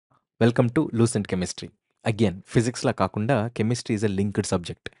Welcome to Lucent chemistry. Again ఫిజిక్స్‌లా కాకుండా chemistry is a linked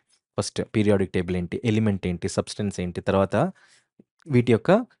subject. First periodic table ఏంటి, element ఏంటి, substance ఏంటి, తర్వాత వీటి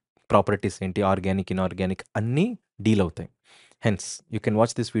యొక్క ప్రాపర్టీస్ ఏంటి, ఆర్గానిక్, ఇనార్గానిక్ అన్నీ డీల్ అవుతాయి. Hence you can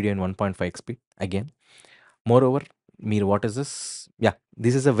watch this video in 1.5 XP again. More over మీరు what is this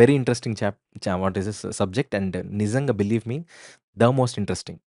this is a very interesting what is this subject and నిజంగా believe me the most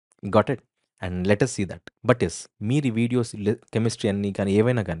interesting. Got it? And let us see that. But yes, మీరు ఈ videos chemistry అన్నీ కానీ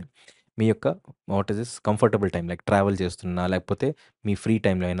ఏవైనా కానీ మీ యొక్క what is this comfortable time like travel చేస్తున్నా, లేకపోతే మీ ఫ్రీ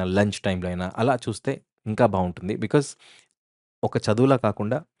టైంలో అయినా, లంచ్ టైంలో అయినా అలా చూస్తే ఇంకా బాగుంటుంది. బికాస్ ఒక చదువులా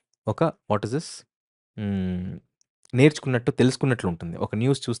కాకుండా ఒక వాట్ ఈస్ దిస్ నేర్చుకున్నట్టు, తెలుసుకున్నట్లు ఉంటుంది. ఒక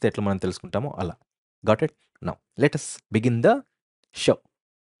న్యూస్ చూస్తే ఎట్లా మనం తెలుసుకుంటామో అలా. Got it? Now let us begin the show.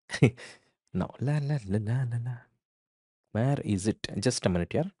 Now law law law law law law. Where is it? Just a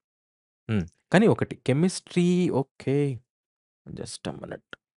minute యార్. కానీ ఒకటి chemistry okay, just a minute.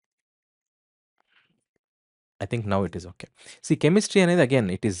 I think now it is okay. See, chemistry అనేది again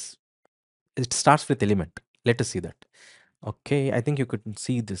it starts with element. Let us see that. Okay, I think you could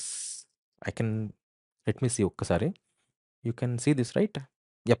see this. Let me see ఒక్కసారి. You can see this, right?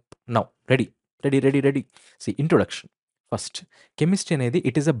 Yep. Now, ready. See, introduction. First, chemistry అనేది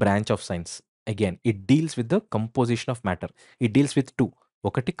it is a branch of science. Again, it deals with the composition of matter. It deals with two.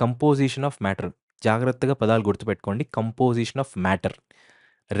 ఒకటి composition of matter. జాగ్రత్తగా పదాలు గుర్తుపెట్టుకోండి. composition of matter.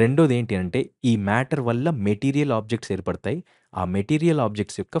 రెండోది ఏంటి అంటే ఈ matter వల్ల మెటీరియల్ ఆబ్జెక్ట్స్ ఏర్పడతాయి. ఆ మెటీరియల్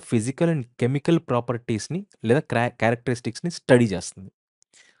ఆబ్జెక్ట్స్ యొక్క ఫిజికల్ అండ్ కెమికల్ ప్రాపర్టీస్‌ని లేదా క్యారెక్టరిస్టిక్స్‌ని స్టడీ చేస్తుంది.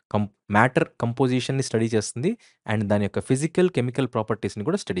 మ్యాటర్ కంపోజిషన్‌ని స్టడీ చేస్తుంది అండ్ దాని యొక్క ఫిజికల్, కెమికల్ ప్రాపర్టీస్‌ని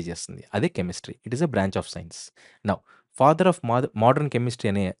కూడా స్టడీ చేస్తుంది. అదే chemistry. It is a branch of science. Now father of modern chemistry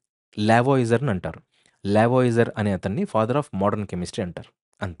అనే లావోయిజర్‌ని అంటారు. లావోయిజర్ అనే అతన్ని ఫాదర్ ఆఫ్ మోడర్న్ కెమిస్ట్రీ అంటారు.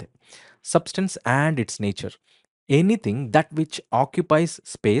 అంతే. Substance and it's nature. Anything that which occupies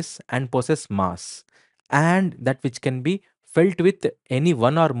space and possess mass and that which can be felt with any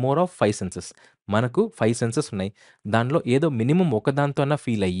one or more of 5 senses. మనకు 5 senses ఉన్నాయి. దానిలో ఏదో minimum ఒకదాంతో అన్నా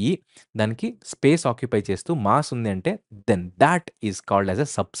feel అయ్యి దానికి space occupy చేస్తూ మాస్ ఉంది అంటే then that is called as a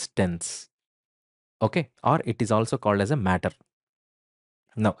substance. Okay, are it is also called as a matter.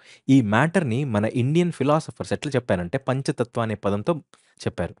 Now ఈ మ్యాటర్‌ని మన ఇండియన్ ఫిలాసఫర్స్ ఎట్లా చెప్పారంటే పంచతత్వ అనే పదంతో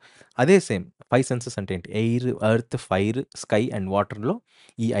చెప్పారు. అదే సేమ్ 5 సెన్సెస్ అంటే ఏంటి? Air, earth, fire, sky and వాటర్‌లో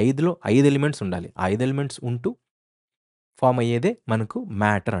ఈ 5లో 5 ఎలిమెంట్స్ ఉండాలి. ఆ 5 ఎలిమెంట్స్ ఉంటూ ఫార్మ్ అయ్యేదే మనకు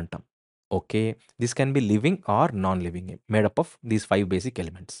మ్యాటర్ అంటాం. Okay. This can be living are non living made up of these 5 basic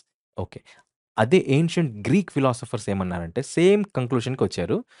elements. Okay. అదే ఏన్షియంట్ గ్రీక్ ఫిలాసఫర్స్ ఏమన్నారంటే సేమ్ కంక్లూషన్‌కి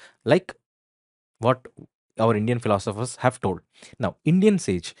వచ్చారు. Like what our Indian philosophers have told. Now Indian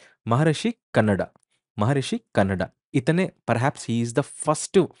Sage మహర్షి కన్నడ. ఇతనే perhaps he is the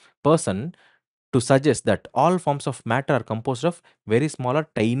first person to suggest that all forms of matter are composed of very smaller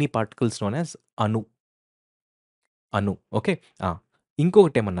tiny particles known as అణు. Okay.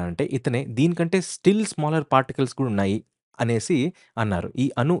 ఇంకొకటేమన్నారంటే ఇతనే దీనికంటే still smaller particles కూడా ఉన్నాయి అనేసి అన్నారు. ఈ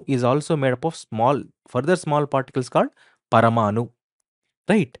అణు is also made up of further small particles called పరమాణు.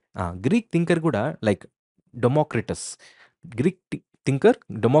 రైట్. గ్రీక్ థింకర్ కూడా లైక్ డెమోక్రిటస్.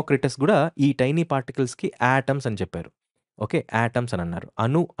 డెమోక్రిటస్ కూడా ఈ టైనీ పార్టికల్స్‌కి యాటమ్స్ అని చెప్పారు. ఓకే. యాటమ్స్ అని అన్నారు.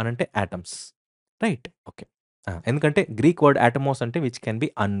 అణు అనంటే యాటమ్స్. రైట్. ఓకే. ఎందుకంటే గ్రీక్ వర్డ్ యాటమోస్ అంటే విచ్ కెన్ బి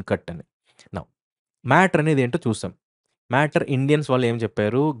అన్‌కట్ అని. నౌ మ్యాటర్ అనేది ఏంటో చూసాం. మ్యాటర్ ఇండియన్స్ వాళ్ళు ఏం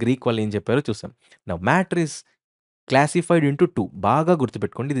చెప్పారు, గ్రీక్ వాళ్ళు ఏం చెప్పారో చూసాం. Now matter is classified into 2. బాగా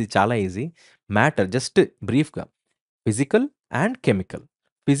గుర్తుపెట్టుకోండి. ఇది చాలా ఈజీ. మ్యాటర్ జస్ట్ బ్రీఫ్‌గా ఫిజికల్ అండ్ కెమికల్.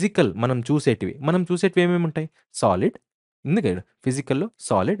 ఫిజికల్ మనం చూసేటివి ఏమేమి ఉంటాయి? సాలిడ్. ఉంది కదా ఫిజికల్‌లో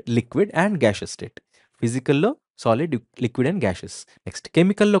solid, liquid and gaseous state. ఫిజికల్‌లో solid, liquid and gaseous. Next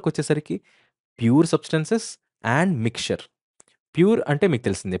కెమికల్‌లోకి వచ్చేసరికి pure substances and mixture. Pure అంటే మీకు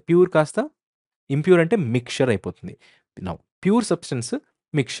తెలిసిందే. ప్యూర్ కాస్త ఇంప్యూర్ అంటే మిక్స్చర్ అయిపోతుంది. Now pure substance,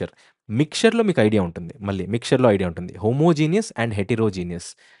 mixture. మిక్స్చర్‌లో మీకు ఐడియా ఉంటుంది. మళ్ళీ మిక్స్చర్‌లో ఐడియా ఉంటుంది. Homogeneous and హెటెరోజీనియస్.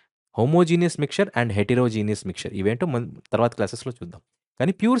 Homogeneous mixture and హెటెరోజీనియస్ mixture ఇవేంటో తర్వాత క్లాసెస్‌లో చూద్దాం.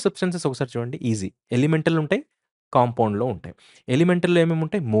 కానీ ప్యూర్ సబ్స్టెన్సెస్ ఒకసారి చూడండి ఈజీ. ఎలిమెంటల్ ఉంటాయి, కాంపౌండ్‌లో ఉంటాయి. ఎలిమెంటల్‌లో ఏమేమి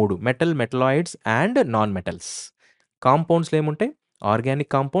ఉంటాయి? 3 మెటలాయిడ్స్ అండ్ నాన్ మెటల్స్. కాంపౌండ్స్‌లో ఏముంటాయి? Organic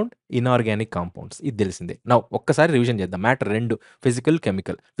compound, inorganic compounds. ఇది తెలిసిందే. నౌ ఒక్కసారి రివిజన్ చేద్దాం. Matter 2 physical,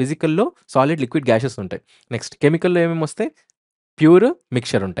 chemical. ఫిజికల్‌లో solid, liquid, gases ఉంటాయి. నెక్స్ట్ కెమికల్‌లో ఏమేమి వస్తాయి? ప్యూర్,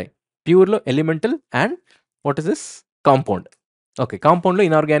 మిక్స్చర్ ఉంటాయి. ప్యూర్‌లో elemental and what is this? Compound. Okay. కాంపౌండ్‌లో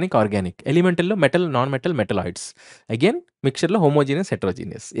inorganic, organic. ఎలిమెంటల్‌లో metal, non metal, metalloids. Again మిక్స్చర్‌లో homogeneous,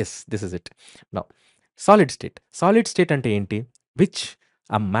 హెటెరోజీనియస్. Yes, this is it. Now solid state. Solid state అంటే ఏంటి? Which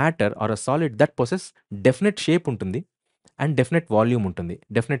a matter are a solid that possess definite shape ఉంటుంది and definite volume ఉంటుంది.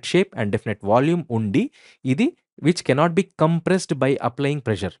 Definite shape and definite volume ఉండి ఇది which cannot be compressed by applying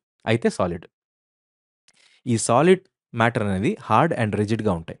pressure. అయితే solid. ఈ solid matter అనేది hard and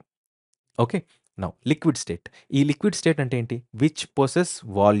రిజిడ్‌గా ఉంటాయి. ఓకే. Now liquid state. ఈ liquid state అంటే ఏంటి? విచ్ పొసెస్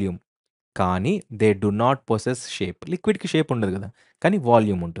వాల్యూమ్ కానీ they do not possess shape. లిక్విడ్‌కి shape ఉండదు గదా! కానీ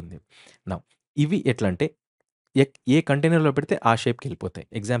వాల్యూమ్ ఉంటుంది. నౌ ఇవి ఎట్లంటే ఏ కంటైనర్‌లో పెడితే ఆ షేప్‌కెళ్ళిపోతాయి.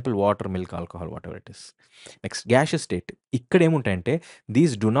 Example water, milk, alcohol whatever it is. Next gaseous state. ఇక్కడేముంటాయంటే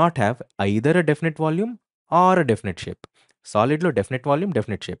these do not have either a definite volume are a definite shape. సాలిడ్‌లో definite volume,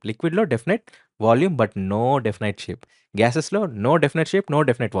 definite shape. లిక్విడ్‌లో definite volume but no definite shape. గ్యాసెస్‌లో no definite shape, no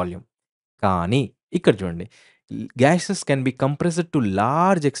definite volume. కానీ ఇక్కడ చూడండి. Gases can be compressed to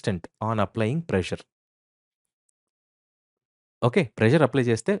large extent on applying pressure. Okay. Pressure apply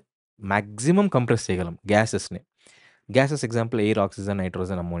చేస్తే maximum compress చేయగలం గ్యాసెస్‌ని. Gases example air, oxygen,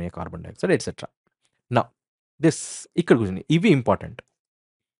 nitrogen, ammonia, carbon dioxide etcetera. Now this ఇక్కడ కూర్చొని ఇవి important.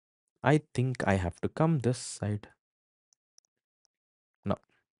 I think I have to come this side. Now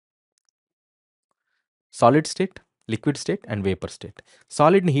solid state, liquid state and vapour state.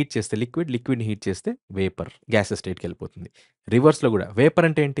 సాలిడ్‌ని heat చేస్తే liquid, లిక్విడ్‌ని heat చేస్తే vapour gases స్టేట్‌కెళ్ళిపోతుంది. రివర్స్‌లో గూడా vapour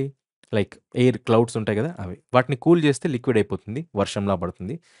అంటే ఏంటి? Like air clouds ఉంటాయి గదా! అవి. వాటిని కూల్ చేస్తే లిక్విడ్ అయిపోతుంది. వర్షంలా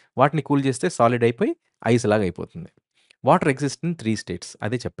పడుతుంది. వాటిని కూల్ చేస్తే సాలిడ్ అయిపోయి ఐస్ లాగా అయిపోతుంది. Water exist in 3 states.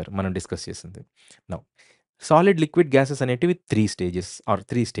 అదే చెప్పారు మనం డిస్కస్ చేసింది. నౌ సాలిడ్, లిక్విడ్, గ్యాసెస్ అనేటివి 3 stages are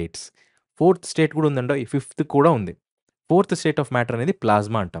 3 states. Fourth state కూడా ఉందండోయ్. ఫిఫ్త్ కూడా ఉంది. ఫోర్త్ స్టేట్ ఆఫ్ మ్యాటర్ అనేది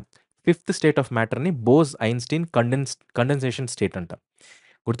ప్లాజ్మా అంటాం. Fifth state of మ్యాటర్‌ని Bose Einstein condensation state అంటాం.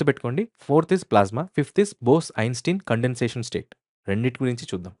 గుర్తుపెట్టుకోండి. Fourth is plasma. Fifth is Bose Einstein condensation state. రెండిటి గురించి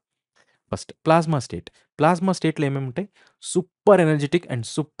చూద్దాం. First plasma state. ప్లాజ్మా స్టేట్‌లో ఏమేమి ఉంటాయి? Super energetic and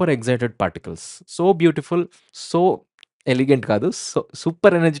super excited particles. So beautiful, so elegant కాదు. So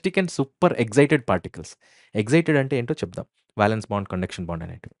super energetic and super excited particles. Excited అంటే ఏంటో చెప్దాం. వాలెన్స్ బాండ్, కండక్షన్ బాండ్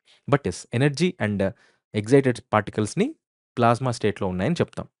అనేటివి. But yes energy and excited పార్టికల్స్‌ని plasma స్టేట్‌లో ఉన్నాయని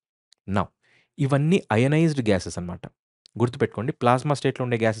చెప్తాం. నౌ ఇవన్నీ అయనైజ్డ్ గ్యాసెస్ అనమాట. గుర్తుపెట్టుకోండి. ప్లాజ్మా స్టేట్‌లో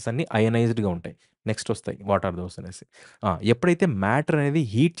ఉండే గ్యాసెస్ అన్నీ అయనైజ్డ్‌గా ఉంటాయి. నెక్స్ట్ వస్తాయి. వాట్ ఆర్ దోస్ అనేసి. ఎప్పుడైతే మ్యాటర్ అనేది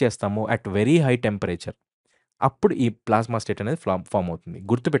హీట్ చేస్తామో అట్ వెరీ హై టెంపరేచర్ అప్పుడు ఈ ప్లాస్మా స్టేట్ అనేది ఫార్మ్ అవుతుంది.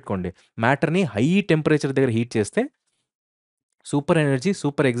 గుర్తుపెట్టుకోండి. మ్యాటర్‌ని హై టెంపరేచర్ దగ్గర హీట్ చేస్తే సూపర్ ఎనర్జీ,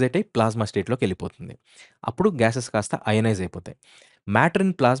 సూపర్ ఎక్సైట్ అయ్యి ప్లాస్మా స్టేట్‌లోకెళ్ళిపోతుంది. అప్పుడు గ్యాసెస్ కాస్త అయనైజ్ అయిపోతాయి. Matter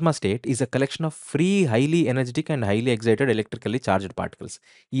in plasma state is a collection of free, highly energetic and highly excited electrically charged particles.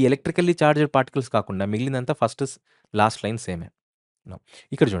 ఈ ఎలక్ట్రికల్లీ చార్జ్డ్ పార్టికల్స్ కాకుండా మిగిలినదంతా ఫస్ట్ లాస్ట్ లైన్ సేమే. No.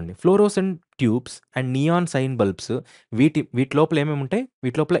 ఇక్కడ చూడండి. Fluorescent tubes and neon sign bulbs వీటి లోపల ఏమేమి ఉంటాయి?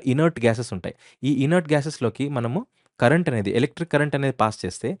 వీటి లోపల ఇనర్ట్ గ్యాసెస్ ఉంటాయి. ఈ ఇనర్ట్ గ్యాసెస్‌లోకి మనము కరెంట్ అనేది ఎలక్ట్రిక్ కరెంట్ అనేది పాస్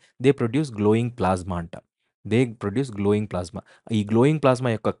చేస్తే దే ప్రొడ్యూస్ గ్లోయింగ్ ప్లాజ్మా అంట. They produce glowing plasma. ఈ గ్లోయింగ్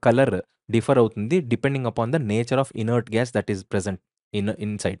ప్లాజ్మా యొక్క కలర్ డిఫర్ అవుతుంది depending upon the nature of inert gas that is present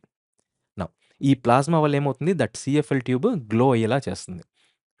inside. Now ఈ ప్లాజ్మా వల్ల ఏమవుతుంది? దట్ సీఎఫ్ఎల్ ట్యూబ్ గ్లో అయ్యేలా చేస్తుంది.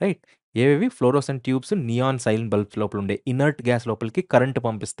 రైట్. ఏవేవి? Fluorescent tubes, neon sign bulbs లోపల ఉండే ఇనర్ట్ గ్యాస్ లోపలికి కరెంట్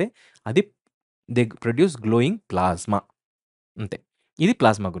పంపిస్తే అది దే ప్రొడ్యూస్ గ్లోయింగ్ ప్లాజ్మా. అంతే. ఇది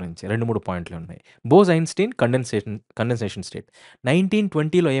ప్లాజ్మా గురించి 2, 3 పాయింట్లు ఉన్నాయి. Bose Einstein condensation state.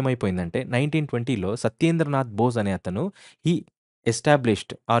 1920లో ఏమైపోయిందంటే 1920లో సత్యేంద్రనాథ్ బోస్ అనే అతను హి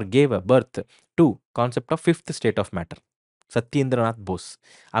established or gave a birth to concept of fifth state of matter. Satyendranath Bose.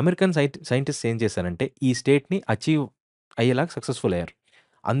 American scientists ఏం చేశారంటే ఈ స్టేట్‌ని అచీవ్ అయ్యేలాగా సక్సెస్‌ఫుల్ అయ్యారు.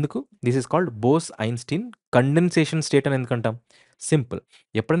 అందుకు this is called Bose Einstein condensation state అని ఎందుకంటాం? సింపుల్.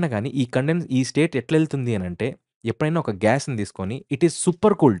 ఎప్పుడైనా గాని ఈ స్టేట్ ఎట్లెళ్తుంది అనంటే ఎప్పుడైనా ఒక గ్యాస్‌ని తీసుకొని it is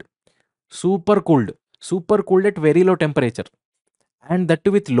super cooled. Super cooled. Super cooled at very low temperature and that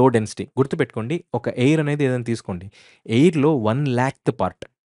with low density. గుర్తుపెట్టుకోండి. ఒక ఎయిర్ అనేది ఏదైనా తీసుకోండి. ఎయిర్‌లో 1,00,000th పార్ట్.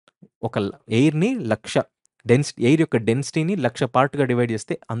 ఒక ఎయిర్‌ని 1,00,000 ఎయిర్ యొక్క డెన్సిటీని 1,00,000 పార్ట్‌గా డివైడ్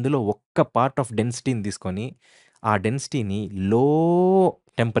చేస్తే అందులో ఒక్క పార్ట్ ఆఫ్ డెన్సిటీని తీసుకొని ఆ డెన్సిటీని లో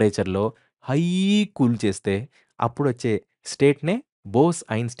టెంపరేచర్‌లో హై కూల్ చేస్తే అప్పుడొచ్చే స్టేట్‌నే Bose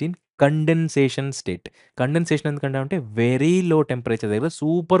Einstein condensation state. Condensation ఎందుకంటామంటే very low temperature దగ్గర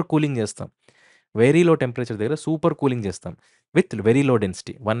సూపర్ కూలింగ్ చేస్తాం. వెరీ లో టెంపరేచర్ దగ్గర సూపర్ కూలింగ్ చేస్తాం. With very low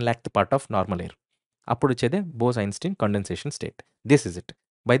density 1,00,000th part of normal air. అప్పుడొచ్చేదే Bose Einstein condensation state. This is it.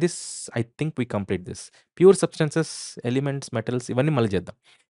 By this I think we complete this. Pure substances, elements, metals ఇవన్నీ మళ్ళీ చేద్దాం.